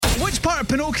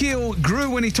part of Pinocchio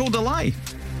grew when he told a lie?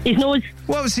 His nose.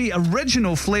 What was the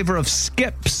original flavour of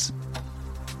Skips?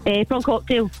 Prawn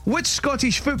cocktail. Which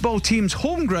Scottish football team's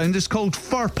home ground is called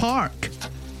Fir Park?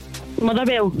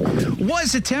 Motherwell. What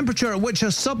is the temperature at which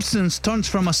a substance turns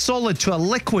from a solid to a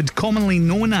liquid, commonly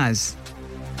known as?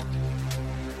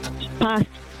 Pass.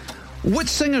 Which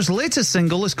singer's latest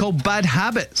single is called Bad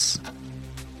Habits?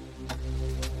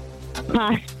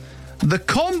 Pass. The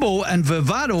Combo and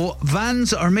Vivaro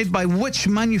vans are made by which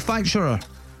manufacturer?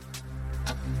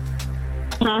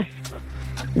 Pass.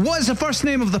 What is the first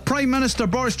name of the Prime Minister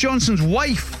Boris Johnson's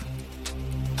wife?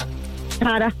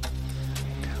 Tara.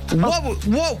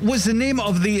 What was the name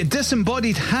of the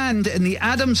disembodied hand in the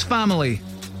Addams Family?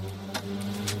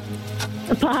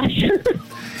 Pass.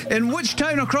 In which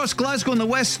town across Glasgow in the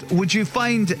west would you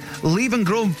find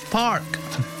Leavengrove Park?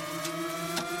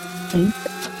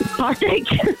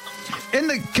 Partick. In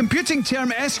the computing term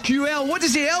SQL, what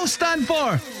does the L stand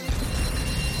for?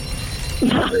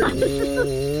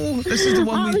 This is the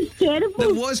one that was terrible.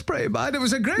 It was pretty bad. It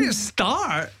was a great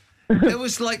start. It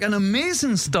was like an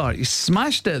amazing start. You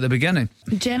smashed it at the beginning.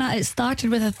 Jenna, it started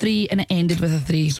with a 3 and it ended with a 3.